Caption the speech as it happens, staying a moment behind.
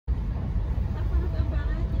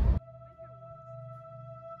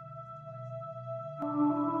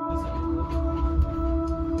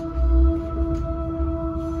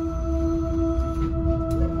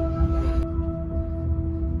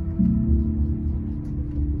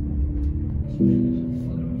Hey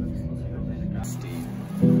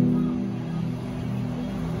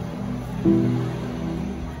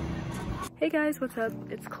guys, what's up?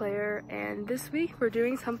 It's Claire, and this week we're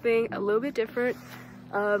doing something a little bit different.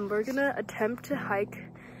 We're gonna attempt to hike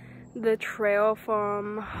the trail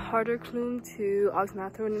from Harder Kulm to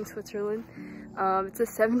Augsmatthorn in Switzerland. It's a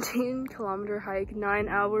 17-kilometer hike, 9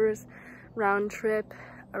 hours round trip,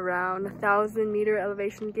 around 1,000-meter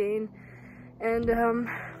elevation gain, and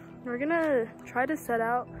we're gonna try to set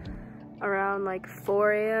out around like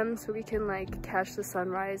 4 a.m. so we can like catch the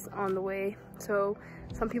sunrise on the way. So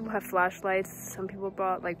some people have flashlights, some people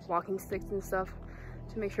brought like walking sticks and stuff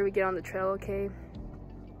to make sure we get on the trail okay.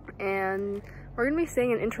 And we're gonna be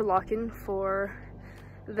staying in Interlaken for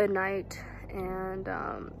the night, and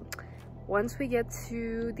once we get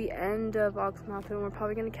to the end of Augsmatthorn, we're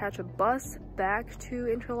probably gonna catch a bus back to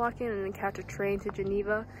Interlaken and then catch a train to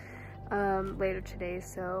Geneva later today.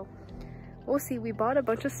 So we'll see. We bought a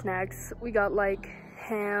bunch of snacks. We got like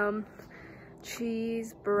ham,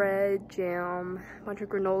 cheese, bread, jam, a bunch of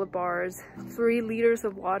granola bars, 3 liters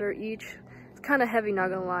of water each. It's kind of heavy, not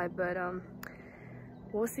gonna lie, but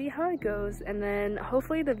we'll see how it goes. And then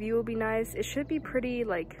hopefully the view will be nice. It should be pretty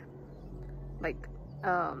the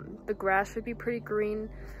grass should be pretty green.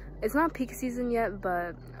 It's not peak season yet,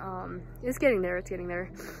 but it's getting there,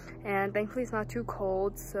 and thankfully it's not too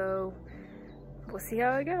cold, so we'll see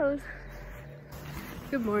how it goes.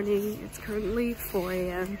 Good morning. It's currently 4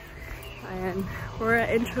 a.m. and we're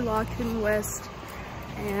at Interlaken West,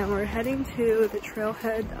 and we're heading to the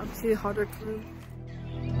trailhead up to Harder Kulm.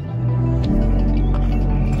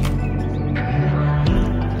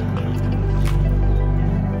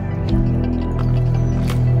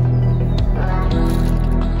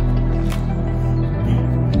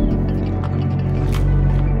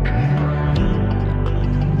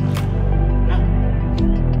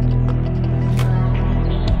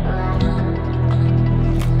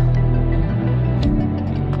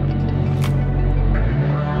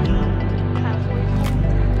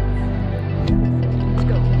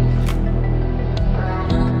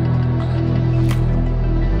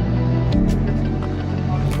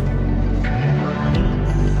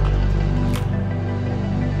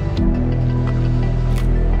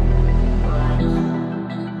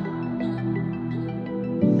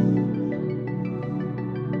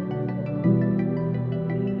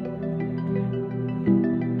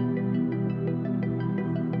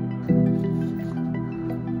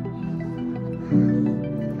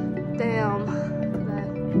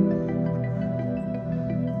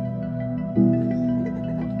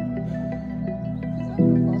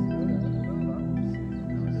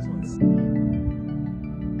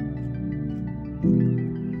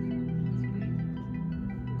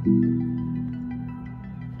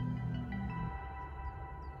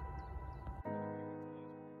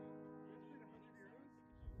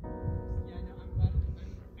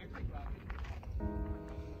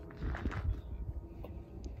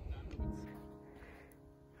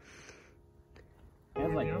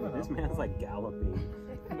 This man's like galloping.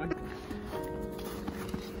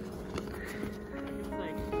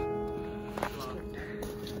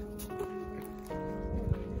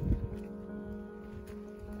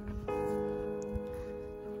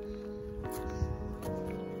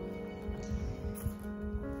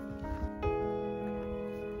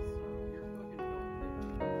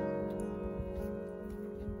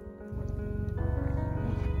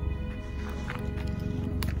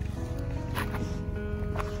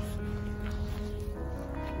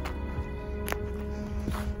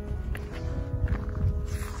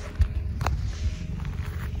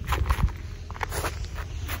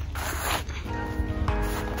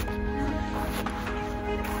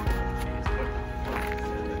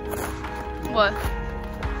 What?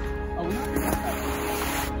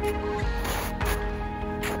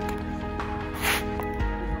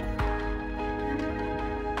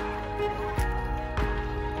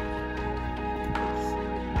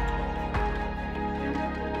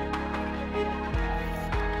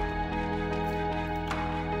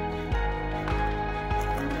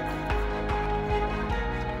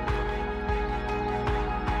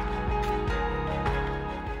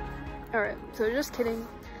 Alright, so just kidding.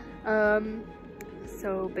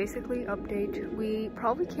 So basically, update, we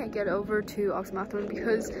probably can't get over to Augsmatthorn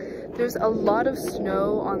because there's a lot of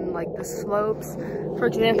snow on like the slopes. For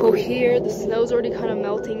example, here the snow's already kind of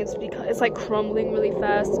melting. It's like crumbling really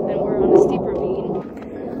fast, and we're on a steep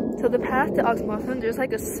ravine. So the path to Augsmatthorn, there's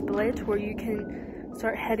like a split where you can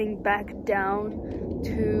start heading back down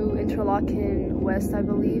to Interlaken West, I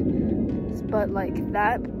believe. But like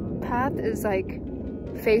that path is like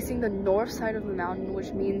facing the north side of the mountain,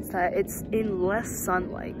 which means that it's in less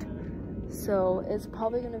sunlight. So it's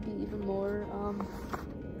probably gonna be even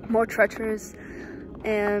more treacherous.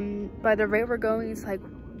 And by the rate we're going, it's like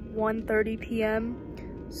 1:30 p.m.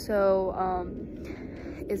 So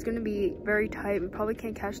it's gonna be very tight. We probably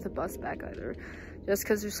can't catch the bus back either, just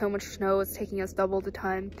because there's so much snow. It's taking us double the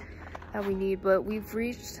time that we need. But we've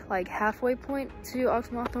reached like halfway point to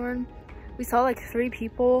Augsmatthorn. We saw like 3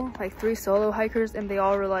 people, like 3 solo hikers, and they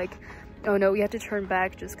all were like, oh no, we had to turn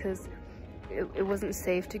back just because it wasn't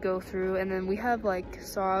safe to go through. And then we have like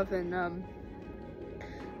Sav and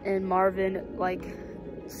Marvin like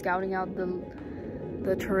scouting out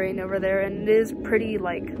the terrain over there, and it is pretty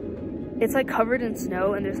like, it's like covered in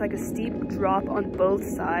snow, and there's like a steep drop on both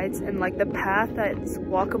sides, and like the path that's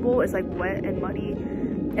walkable is like wet and muddy,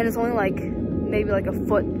 and it's only like maybe like a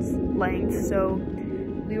foot's length. So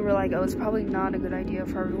we were like, oh, it's probably not a good idea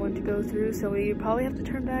for everyone to go through, so we probably have to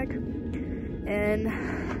turn back and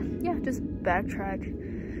yeah, just backtrack.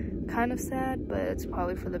 Kind of sad, but it's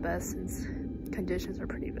probably for the best since conditions are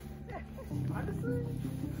pretty bad. Honestly,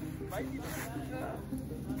 might be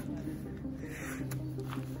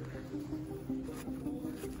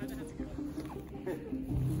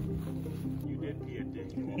You did be a dick.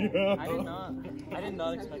 I did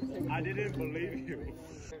not expect that. I didn't believe you.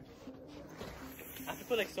 I have to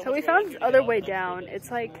put like So we found the other way down.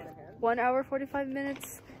 It's like 1 hour 45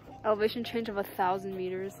 minutes, elevation change of 1,000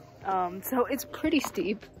 meters. So it's pretty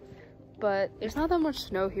steep, but there's not that much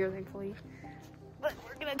snow here, thankfully. But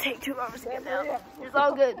we're gonna take 2 hours to get down. It's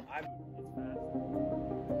all good.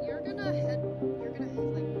 You're gonna head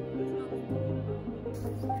like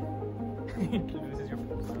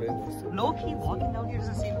low key walking down here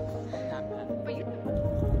doesn't seem that bad. but you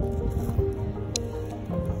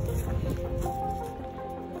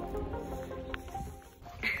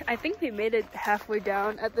I think we made it halfway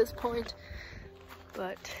down at this point,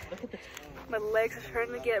 but my legs are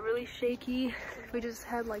starting to get really shaky. We just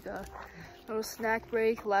had like a little snack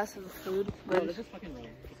break, last of the food, but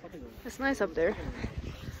it's nice up there.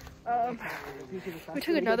 We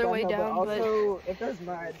took another way down, but if there's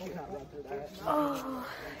mud, do not run through that. oh,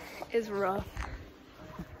 it's rough.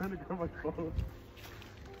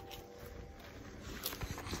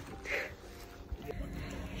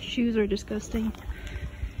 Shoes are disgusting.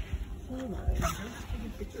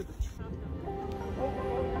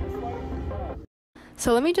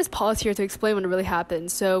 So let me just pause here to explain what really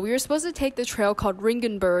happened. So we were supposed to take the trail called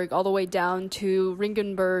Ringenberg all the way down to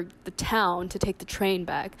Ringenberg, the town, to take the train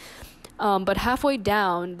back. But halfway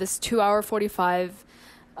down this 2 hour 45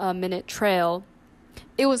 minute trail,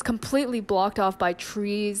 it was completely blocked off by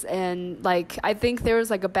trees, and like I think there was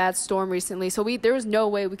like a bad storm recently, so there was no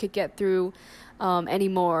way we could get through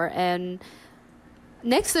anymore. And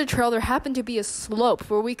next to the trail there happened to be a slope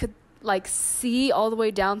where we could like see all the way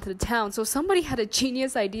down to the town. So somebody had a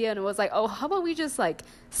genius idea and it was like, oh, how about we just like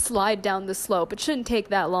slide down the slope? It shouldn't take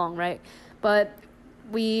that long, right? But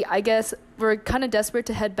I guess we're kind of desperate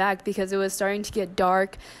to head back because it was starting to get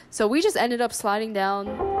dark. So we just ended up sliding down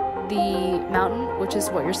the mountain, which is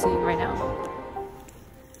what you're seeing right now.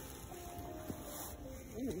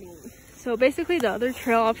 So basically the other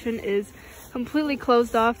trail option is completely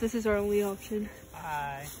closed off. This is our only option.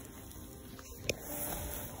 Bye.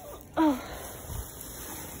 Oh.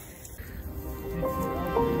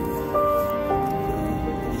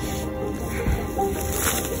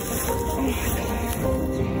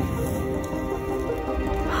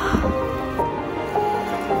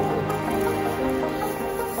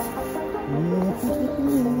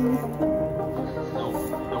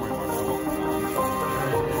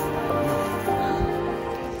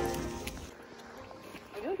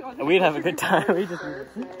 We'd have a good time.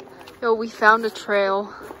 Yo, we found a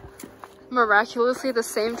trail. Miraculously the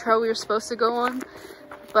same trail we were supposed to go on,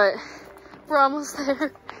 but we're almost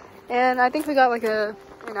there. And I think we got like an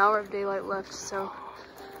hour of daylight left, so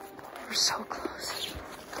we're so close.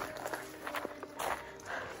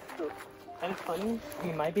 And it's funny,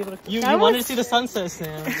 we might be able to. You wanted to see the sunset,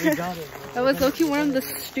 Sam. We got it. Bro. That was low-key one of the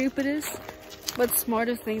stupidest but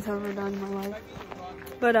smartest things I've ever done in my life.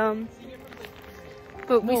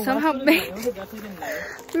 But we somehow made.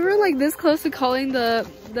 We were like this close to calling the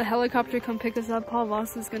helicopter come pick us up. Paul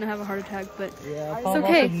Voss is gonna have a heart attack, but yeah, it's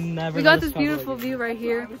okay. We got this beautiful view right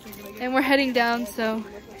here, and we're heading down. So,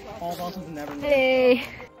 Paul Voss would never. Hey.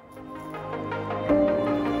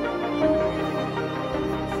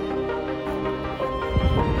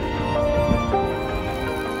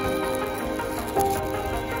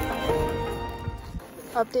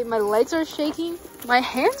 Update, my legs are shaking. My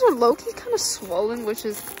hands are low-key kind of swollen, which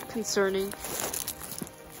is concerning.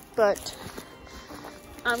 But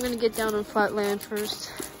I'm gonna get down on flat land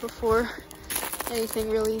first before anything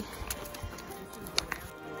really.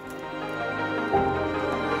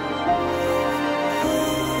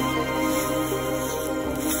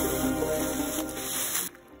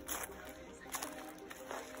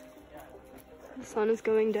 The sun is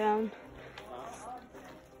going down.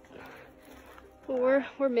 But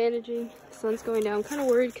we're managing. The sun's going down. I'm kind of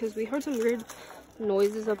worried because we heard some weird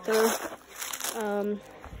noises up there.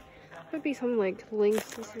 Could be some like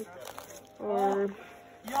lynx or.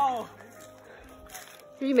 Yo.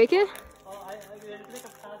 Did you make it?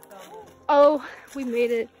 Oh, we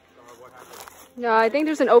made it. No, I think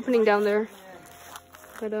there's an opening down there.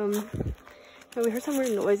 But no, we heard some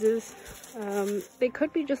weird noises. They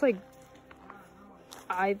could be just like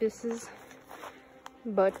ibises,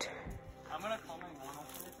 but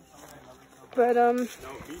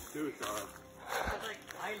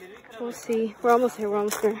we'll see. We're almost here. We're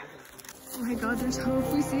almost here. Oh my God, there's hope.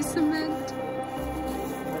 We see cement.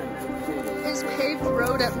 It's paved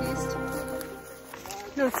road at least.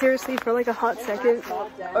 No, seriously, for like a hot second,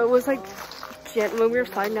 it was like, when we were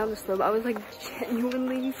sliding down the slope, I was like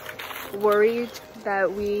genuinely worried that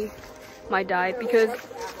we might die because,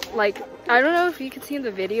 like, I don't know if you can see in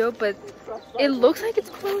the video, but it looks like it's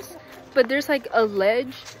close, but there's like a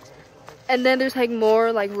ledge, and then there's like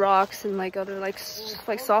more like rocks and like other like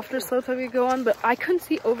softer slopes that we go on, but I couldn't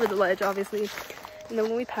see over the ledge, obviously. And then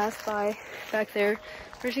when we passed by back there,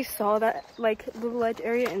 we actually saw that like little ledge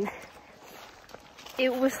area, and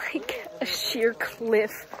it was like a sheer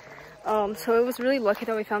cliff. So it was really lucky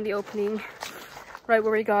that we found the opening right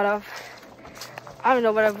where we got off. I don't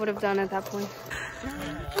know what I would have done at that point.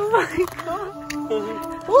 Oh my God.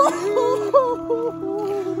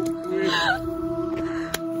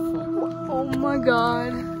 Oh my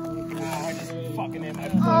God. I just fucking hit my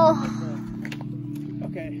foot. Oh.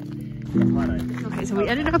 Okay. Okay, so we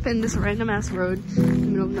ended up in this random ass road in the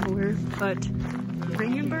middle of nowhere, but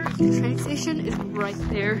Ringenberg train station is right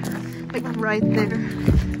there, like right there.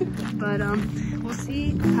 But we'll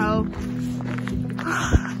see how,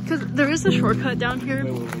 because there is a shortcut down here.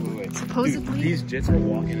 Wait. Supposedly. Dude, these jits are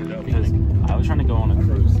walking it up. Because I was trying to go on a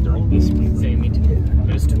cruise during this week. Say me too,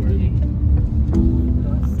 but it's too early.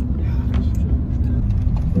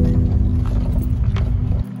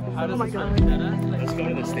 Oh my God. Let's go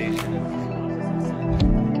to the station.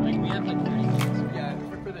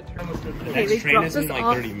 The Okay, next they train dropped is in us like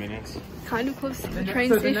off 30 minutes. kind of close to the train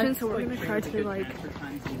station, so we're gonna try to like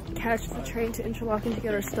catch the train to Interlaken to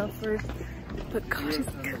get our stuff first. But God is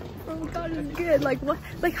good. Oh God is good. Like what?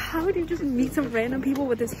 Like how do you just meet some random people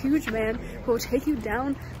with this huge van who will take you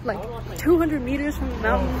down like 200 meters from the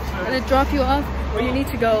mountain and then drop you off where you need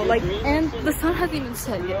to go? Like, and the sun hasn't even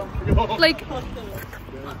set yet. Like,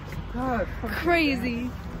 crazy.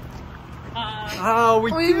 Oh,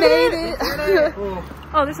 we made it.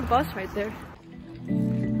 Oh, there's a bus right there.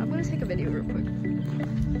 I'm gonna take a video real quick.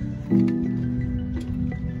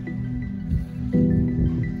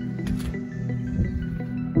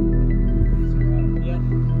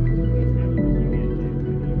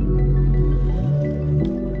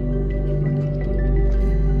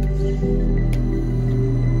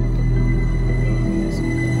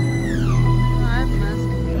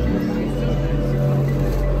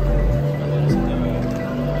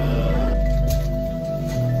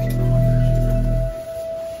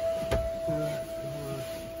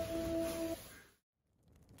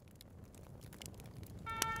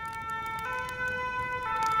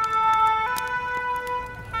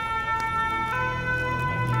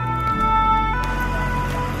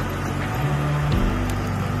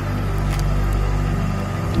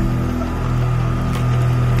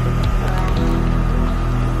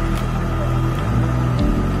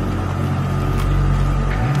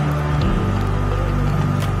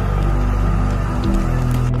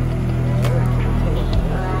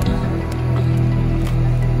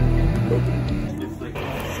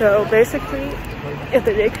 So basically, if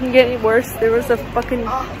the day couldn't get any worse, there was a fucking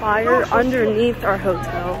fire underneath our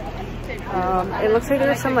hotel. It looks like there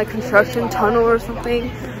was some like construction tunnel or something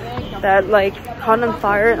that like caught on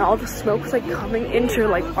fire, and all the smoke was like coming into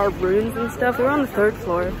like our rooms and stuff. We were on the 3rd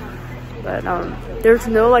floor, but there's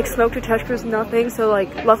no like smoke detectors, nothing. So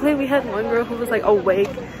like luckily we had one girl who was like awake,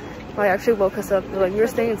 but actually woke us up. Like we were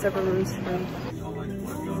staying in separate rooms.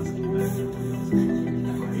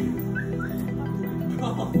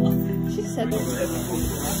 She said that.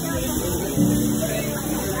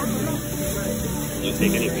 You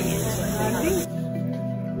take any videos?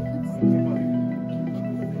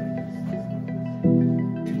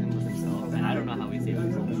 And I don't know how we save it.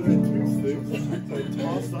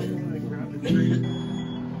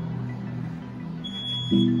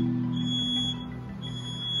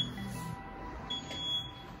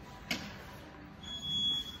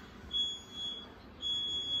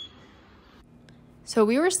 So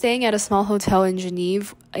we were staying at a small hotel in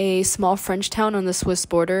Geneva, a small French town on the Swiss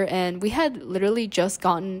border, and we had literally just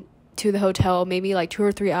gotten to the hotel maybe like 2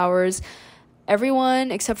 or 3 hours. Everyone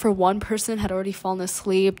except for one person had already fallen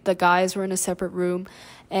asleep. The guys were in a separate room,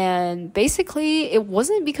 and basically it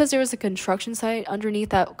wasn't because there was a construction site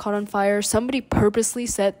underneath that caught on fire. Somebody purposely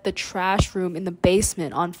set the trash room in the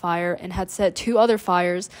basement on fire and had set 2 other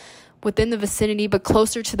fires within the vicinity but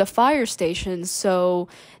closer to the fire station, so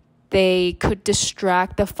they could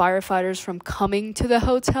distract the firefighters from coming to the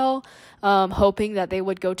hotel, hoping that they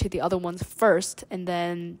would go to the other ones first, and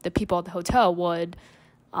then the people at the hotel would,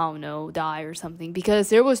 I don't know, die or something. Because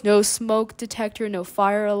there was no smoke detector, no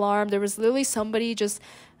fire alarm. There was literally somebody just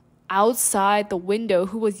outside the window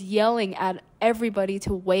who was yelling at everybody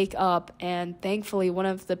to wake up. And thankfully, one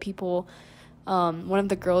of the people, one of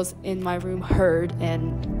the girls in my room heard,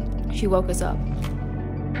 and she woke us up.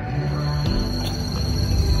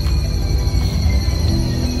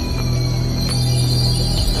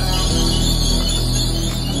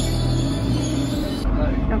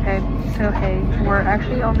 Okay, so hey, we're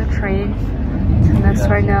actually on the train to Metz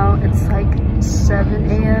right now. It's like 7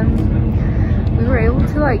 a.m. We were able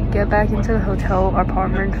to like get back into the hotel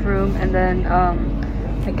apartment room and then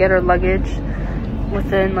like get our luggage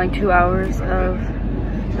within like 2 hours of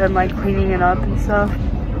them like cleaning it up and stuff.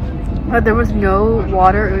 But there was no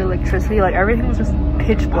water or electricity, like everything was just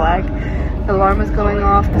pitch black. The alarm was going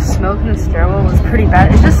off, the smoke in the stairwell was pretty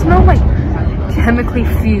bad. It just smelled like chemically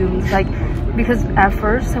fumes, like, because at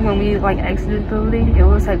first when we like exited the building it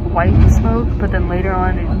was like white smoke, but then later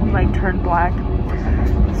on it like turned black.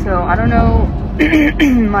 So I don't know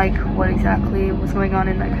like what exactly was going on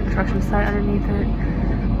in that construction site underneath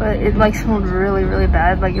it, but it like smelled really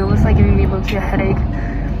bad. Like it was like giving me a headache.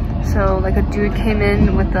 So like a dude came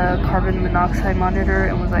in with the carbon monoxide monitor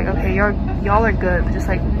and was like, okay, y'all are good, but just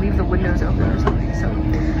like leave the windows open or something. So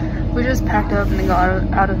we just packed up and then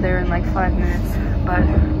got out of there in like 5 minutes. But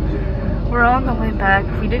we're on the way back.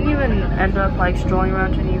 We didn't even end up like strolling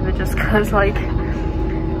around Geneva just cause like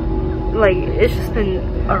it's just been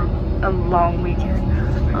a long weekend.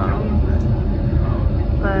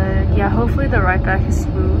 But yeah, hopefully the ride back is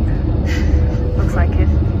smooth. Looks like it.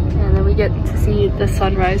 And then we get to see the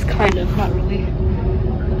sunrise, kind of, not really.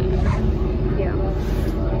 Yeah.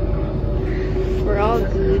 We're all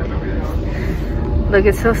good. Look,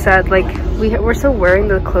 it's so sad. Like, we're still wearing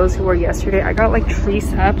the clothes we wore yesterday. I got like tree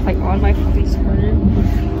sap like on my fucking sweater.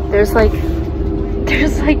 There's like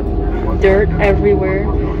dirt everywhere.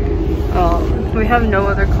 We have no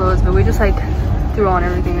other clothes, but we just like threw on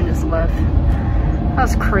everything and just left. That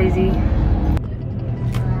was crazy.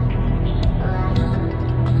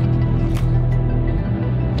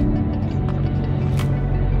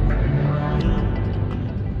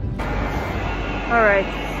 Alright,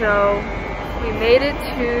 so we made it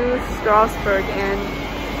to Strasbourg,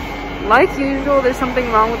 and like usual there's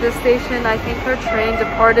something wrong with this station. I think our train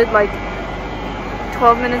departed like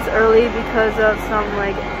 12 minutes early because of some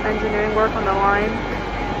like engineering work on the line.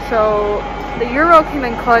 So the Euro came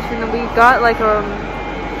in clutch, and then we got like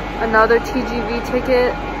another TGV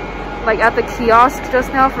ticket like at the kiosk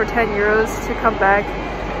just now for 10 euros to come back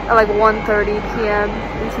at like 1:30 p.m.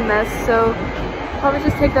 into Metz. So probably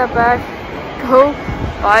just take that back, go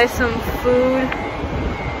buy some food,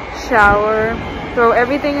 shower, throw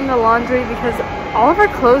everything in the laundry because all of our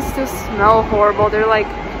clothes still smell horrible. They're like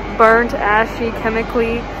burnt, ashy,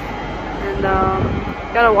 chemically, and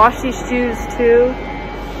gotta wash these shoes too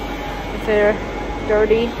if they're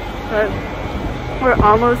dirty, but we're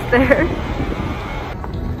almost there.